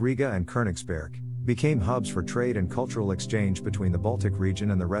 like Riga and Königsberg, became hubs for trade and cultural exchange between the Baltic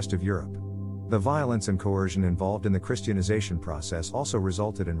region and the rest of Europe. The violence and coercion involved in the Christianization process also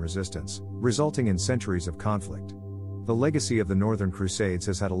resulted in resistance, resulting in centuries of conflict. The legacy of the Northern Crusades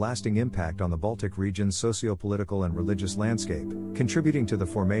has had a lasting impact on the Baltic region's socio-political and religious landscape, contributing to the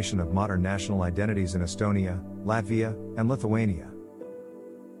formation of modern national identities in Estonia, Latvia, and Lithuania.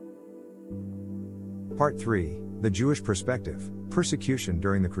 Part 3. The Jewish Perspective: Persecution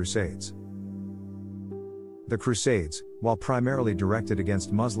during the Crusades. The Crusades, while primarily directed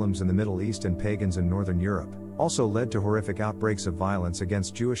against Muslims in the Middle East and pagans in Northern Europe, also led to horrific outbreaks of violence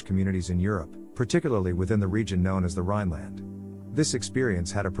against Jewish communities in Europe, particularly within the region known as the Rhineland. This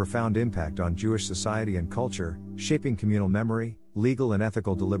experience had a profound impact on Jewish society and culture, shaping communal memory, legal and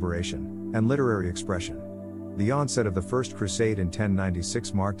ethical deliberation, and literary expression. The onset of the First Crusade in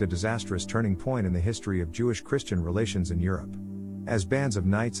 1096 marked a disastrous turning point in the history of Jewish-Christian relations in Europe. As bands of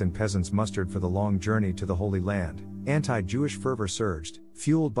knights and peasants mustered for the long journey to the Holy Land, anti-Jewish fervor surged,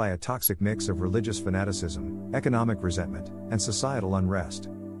 fueled by a toxic mix of religious fanaticism, economic resentment, and societal unrest.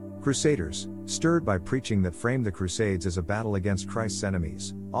 Crusaders, stirred by preaching that framed the Crusades as a battle against Christ's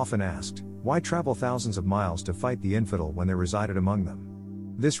enemies, often asked, "Why travel thousands of miles to fight the infidel when they resided among them?"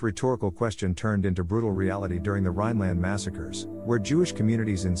 This rhetorical question turned into brutal reality during the Rhineland massacres, where Jewish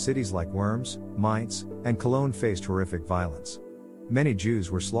communities in cities like Worms, Mainz, and Cologne faced horrific violence. Many Jews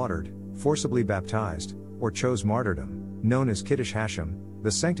were slaughtered, forcibly baptized, or chose martyrdom, known as Kiddush Hashem,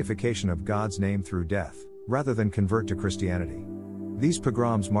 the sanctification of God's name through death, rather than convert to Christianity. These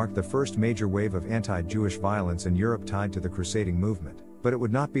pogroms marked the first major wave of anti-Jewish violence in Europe tied to the crusading movement, but it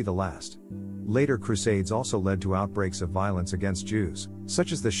would not be the last. Later crusades also led to outbreaks of violence against Jews,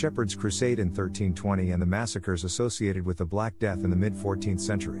 such as the Shepherd's Crusade in 1320 and the massacres associated with the Black Death in the mid-14th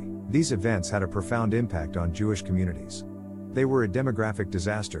century. These events had a profound impact on Jewish communities. They were a demographic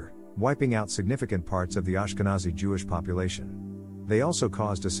disaster, wiping out significant parts of the Ashkenazi Jewish population. They also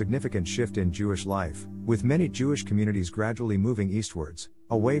caused a significant shift in Jewish life, with many Jewish communities gradually moving eastwards,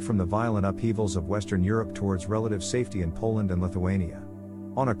 away from the violent upheavals of Western Europe towards relative safety in Poland and Lithuania.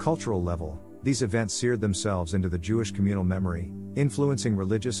 On a cultural level, these events seared themselves into the Jewish communal memory, influencing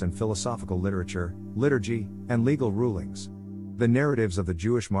religious and philosophical literature, liturgy, and legal rulings. The narratives of the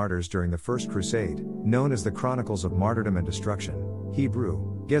Jewish martyrs during the First Crusade, known as the Chronicles of Martyrdom and Destruction,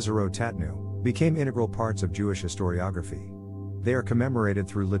 Hebrew, Gezerot Tatnu, became integral parts of Jewish historiography. They are commemorated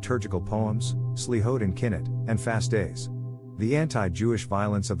through liturgical poems, slihot and kinot, and fast days. The anti-Jewish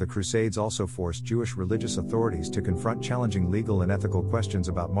violence of the Crusades also forced Jewish religious authorities to confront challenging legal and ethical questions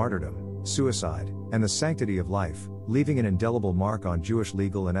about martyrdom, suicide, and the sanctity of life, leaving an indelible mark on Jewish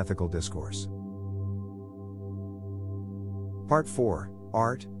legal and ethical discourse. Part 4: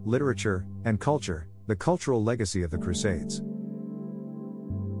 Art, Literature, and Culture, the Cultural Legacy of the Crusades.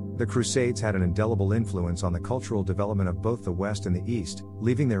 The Crusades had an indelible influence on the cultural development of both the West and the East,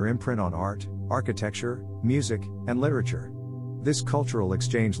 leaving their imprint on art, architecture, music, and literature. This cultural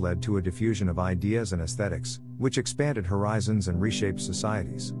exchange led to a diffusion of ideas and aesthetics, which expanded horizons and reshaped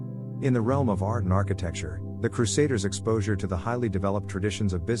societies. In the realm of art and architecture, the Crusaders' exposure to the highly developed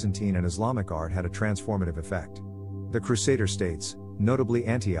traditions of Byzantine and Islamic art had a transformative effect. The Crusader states, notably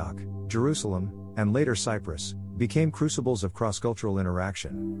Antioch, Jerusalem, and later Cyprus, became crucibles of cross-cultural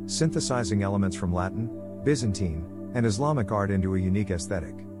interaction, synthesizing elements from Latin, Byzantine, and Islamic art into a unique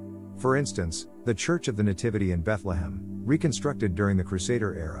aesthetic. For instance, the Church of the Nativity in Bethlehem, reconstructed during the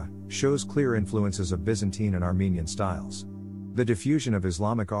Crusader era, shows clear influences of Byzantine and Armenian styles. The diffusion of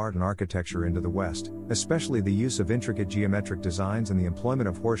Islamic art and architecture into the West, especially the use of intricate geometric designs and the employment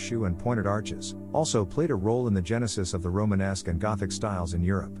of horseshoe and pointed arches, also played a role in the genesis of the Romanesque and Gothic styles in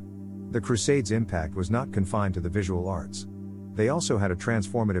Europe. The Crusades' impact was not confined to the visual arts. They also had a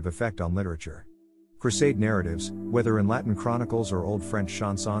transformative effect on literature. Crusade narratives, whether in Latin chronicles or Old French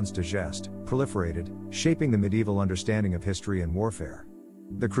chansons de geste, proliferated, shaping the medieval understanding of history and warfare.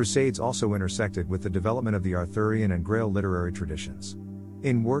 The Crusades also intersected with the development of the Arthurian and Grail literary traditions.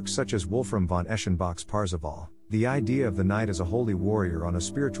 In works such as Wolfram von Eschenbach's Parzival, the idea of the knight as a holy warrior on a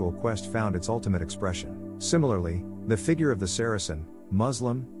spiritual quest found its ultimate expression. Similarly, the figure of the Saracen,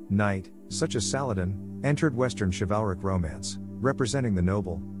 Muslim, knight, such as Saladin, entered Western chivalric romance, representing the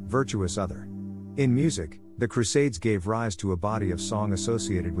noble, virtuous other. In music, the Crusades gave rise to a body of song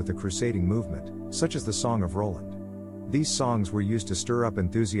associated with the crusading movement, such as the Song of Roland. These songs were used to stir up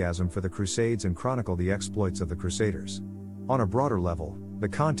enthusiasm for the Crusades and chronicle the exploits of the Crusaders. On a broader level, the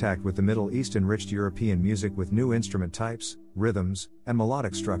contact with the Middle East enriched European music with new instrument types, rhythms, and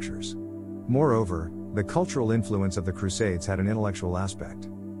melodic structures. Moreover, the cultural influence of the Crusades had an intellectual aspect.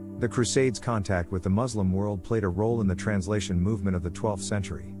 The Crusades' contact with the Muslim world played a role in the translation movement of the 12th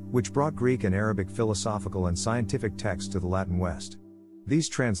century, which brought Greek and Arabic philosophical and scientific texts to the Latin West. These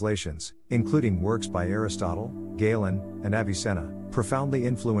translations, including works by Aristotle, Galen, and Avicenna, profoundly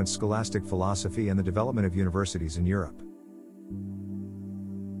influenced scholastic philosophy and the development of universities in Europe.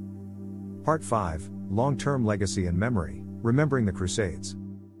 Part 5: Long-Term Legacy and Memory, Remembering the Crusades.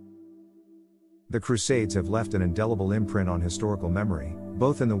 The Crusades have left an indelible imprint on historical memory,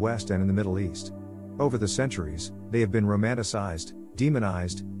 both in the West and in the Middle East. Over the centuries, they have been romanticized,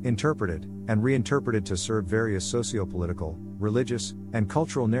 demonized, interpreted, and reinterpreted to serve various socio-political, religious, and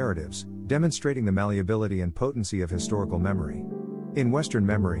cultural narratives, demonstrating the malleability and potency of historical memory. In Western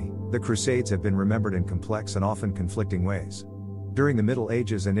memory, the Crusades have been remembered in complex and often conflicting ways. During the Middle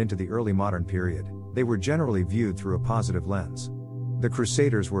Ages and into the early modern period, they were generally viewed through a positive lens. The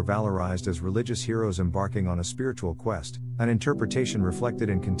Crusaders were valorized as religious heroes embarking on a spiritual quest, an interpretation reflected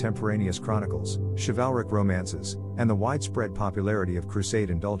in contemporaneous chronicles, chivalric romances, and the widespread popularity of Crusade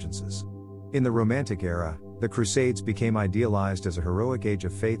indulgences. In the Romantic era, the Crusades became idealized as a heroic age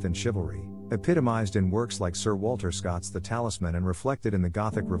of faith and chivalry, epitomized in works like Sir Walter Scott's The Talisman and reflected in the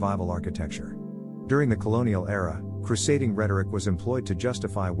Gothic Revival architecture. During the colonial era, crusading rhetoric was employed to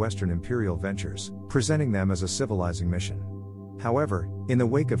justify Western imperial ventures, presenting them as a civilizing mission. However, in the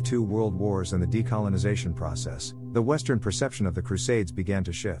wake of 2 world wars and the decolonization process, the Western perception of the Crusades began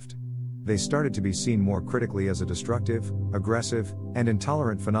to shift. They started to be seen more critically as a destructive, aggressive, and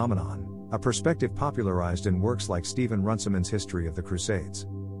intolerant phenomenon, a perspective popularized in works like Stephen Runciman's History of the Crusades.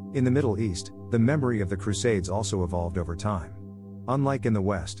 In the Middle East, the memory of the Crusades also evolved over time. Unlike in the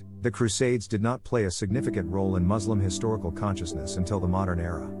West, the Crusades did not play a significant role in Muslim historical consciousness until the modern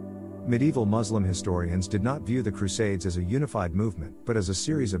era. Medieval Muslim historians did not view the Crusades as a unified movement but as a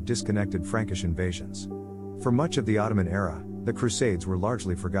series of disconnected Frankish invasions. For much of the Ottoman era, the Crusades were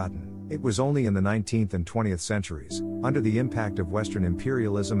largely forgotten. It was only in the 19th and 20th centuries, under the impact of Western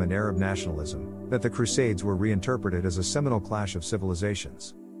imperialism and Arab nationalism, that the Crusades were reinterpreted as a seminal clash of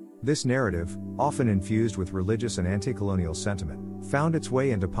civilizations. This narrative, often infused with religious and anti-colonial sentiment, found its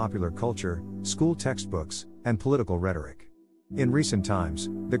way into popular culture, school textbooks, and political rhetoric. In recent times,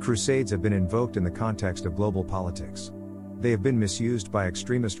 the Crusades have been invoked in the context of global politics. They have been misused by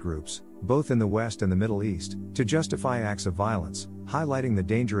extremist groups, both in the West and the Middle East, to justify acts of violence, highlighting the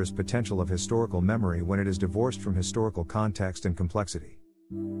dangerous potential of historical memory when it is divorced from historical context and complexity.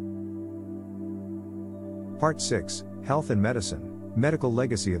 Part 6: Health and Medicine, Medical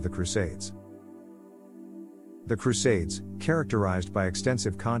Legacy of the Crusades. The Crusades, characterized by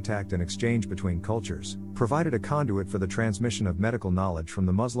extensive contact and exchange between cultures, provided a conduit for the transmission of medical knowledge from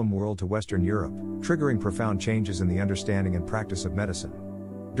the Muslim world to Western Europe, triggering profound changes in the understanding and practice of medicine.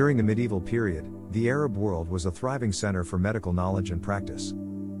 During the medieval period, the Arab world was a thriving center for medical knowledge and practice.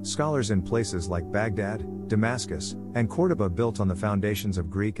 Scholars in places like Baghdad, Damascus, and Cordoba built on the foundations of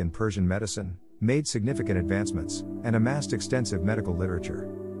Greek and Persian medicine, made significant advancements, and amassed extensive medical literature.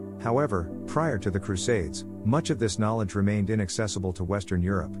 However, prior to the Crusades, much of this knowledge remained inaccessible to Western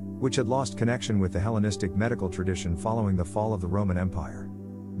Europe, which had lost connection with the Hellenistic medical tradition following the fall of the Roman Empire.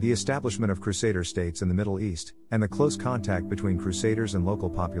 The establishment of Crusader states in the Middle East, and the close contact between Crusaders and local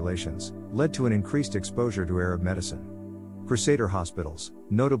populations, led to an increased exposure to Arab medicine. Crusader hospitals,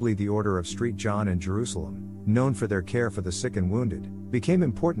 notably the Order of St. John in Jerusalem, known for their care for the sick and wounded, became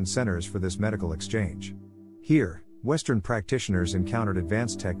important centers for this medical exchange. Here, Western practitioners encountered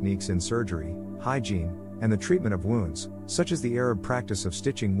advanced techniques in surgery, hygiene, and the treatment of wounds, such as the Arab practice of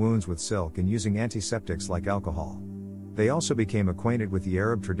stitching wounds with silk and using antiseptics like alcohol. They also became acquainted with the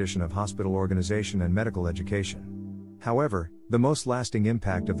Arab tradition of hospital organization and medical education. However, the most lasting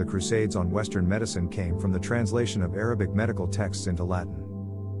impact of the Crusades on Western medicine came from the translation of Arabic medical texts into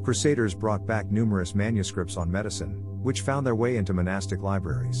Latin. Crusaders brought back numerous manuscripts on medicine, which found their way into monastic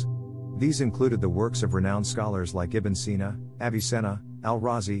libraries. These included the works of renowned scholars like Ibn Sina, Avicenna,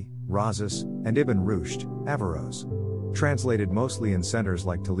 Al-Razi, Rhazes, and Ibn Rushd, Averroes. Translated mostly in centers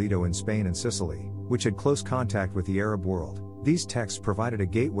like Toledo in Spain and Sicily, which had close contact with the Arab world, these texts provided a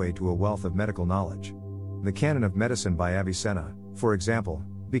gateway to a wealth of medical knowledge. The Canon of Medicine by Avicenna, for example,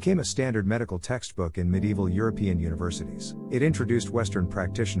 became a standard medical textbook in medieval European universities. It introduced Western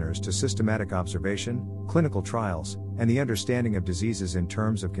practitioners to systematic observation, clinical trials, and the understanding of diseases in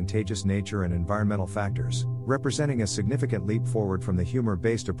terms of contagious nature and environmental factors, representing a significant leap forward from the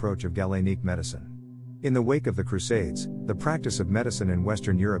humor-based approach of Galenic medicine. In the wake of the Crusades, the practice of medicine in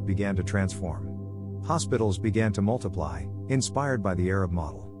Western Europe began to transform. Hospitals began to multiply, inspired by the Arab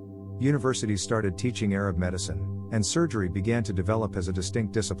model. Universities started teaching Arab medicine, and surgery began to develop as a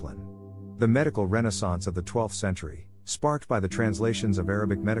distinct discipline. The medical renaissance of the 12th century, sparked by the translations of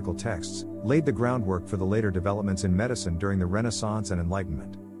Arabic medical texts, laid the groundwork for the later developments in medicine during the Renaissance and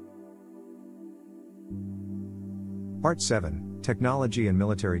Enlightenment. Part 7: Technology and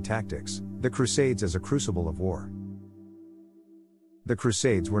Military Tactics, the Crusades as a Crucible of War. The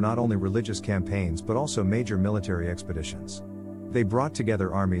Crusades were not only religious campaigns but also major military expeditions. They brought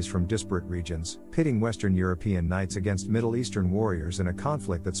together armies from disparate regions, pitting Western European knights against Middle Eastern warriors in a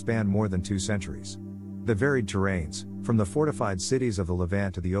conflict that spanned more than 2 centuries. The varied terrains, from the fortified cities of the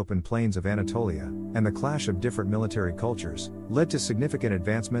Levant to the open plains of Anatolia, and the clash of different military cultures, led to significant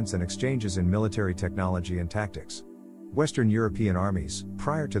advancements and exchanges in military technology and tactics. Western European armies,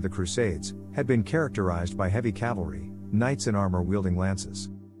 prior to the Crusades, had been characterized by heavy cavalry, knights in armor wielding lances.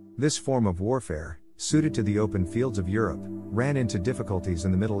 This form of warfare, suited to the open fields of Europe, ran into difficulties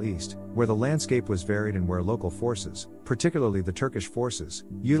in the Middle East, where the landscape was varied and where local forces, particularly the Turkish forces,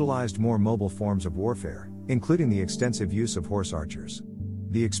 utilized more mobile forms of warfare, including the extensive use of horse archers.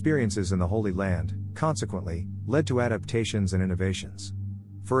 The experiences in the Holy Land, consequently, led to adaptations and innovations.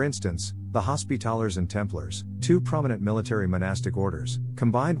 For instance, the Hospitallers and Templars, two prominent military monastic orders,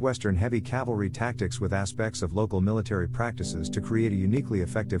 combined Western heavy cavalry tactics with aspects of local military practices to create a uniquely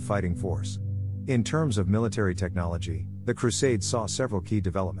effective fighting force. In terms of military technology, the Crusades saw several key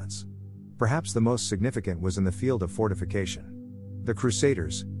developments. Perhaps the most significant was in the field of fortification. The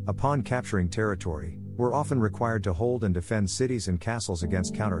Crusaders, upon capturing territory, were often required to hold and defend cities and castles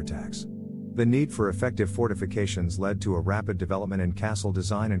against counterattacks. The need for effective fortifications led to a rapid development in castle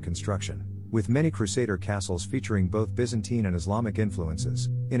design and construction, with many Crusader castles featuring both Byzantine and Islamic influences,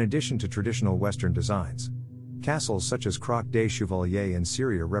 in addition to traditional Western designs. Castles such as Croix des Chevaliers in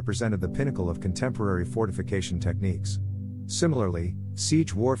Syria represented the pinnacle of contemporary fortification techniques. Similarly,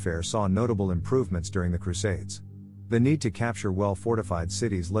 siege warfare saw notable improvements during the Crusades. The need to capture well-fortified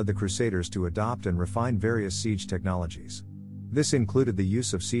cities led the Crusaders to adopt and refine various siege technologies. This included the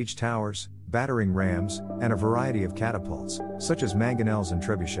use of siege towers, battering rams, and a variety of catapults, such as mangonels and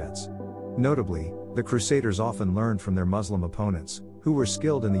trebuchets. Notably, the Crusaders often learned from their Muslim opponents, who were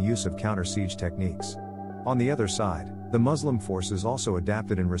skilled in the use of counter-siege techniques. On the other side, the Muslim forces also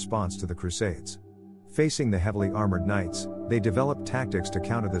adapted in response to the Crusades. Facing the heavily armored knights, they developed tactics to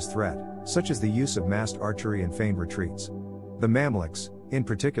counter this threat, such as the use of massed archery and feigned retreats. The Mamluks, in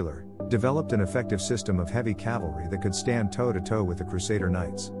particular, developed an effective system of heavy cavalry that could stand toe-to-toe with the Crusader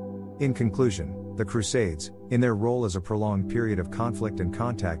knights. In conclusion, the Crusades, in their role as a prolonged period of conflict and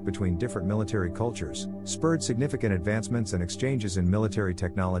contact between different military cultures, spurred significant advancements and exchanges in military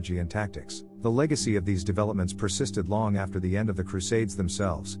technology and tactics. The legacy of these developments persisted long after the end of the Crusades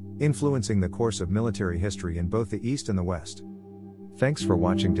themselves, influencing the course of military history in both the East and the West. Thanks for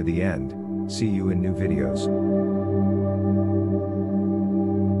watching to the end. See you in new videos.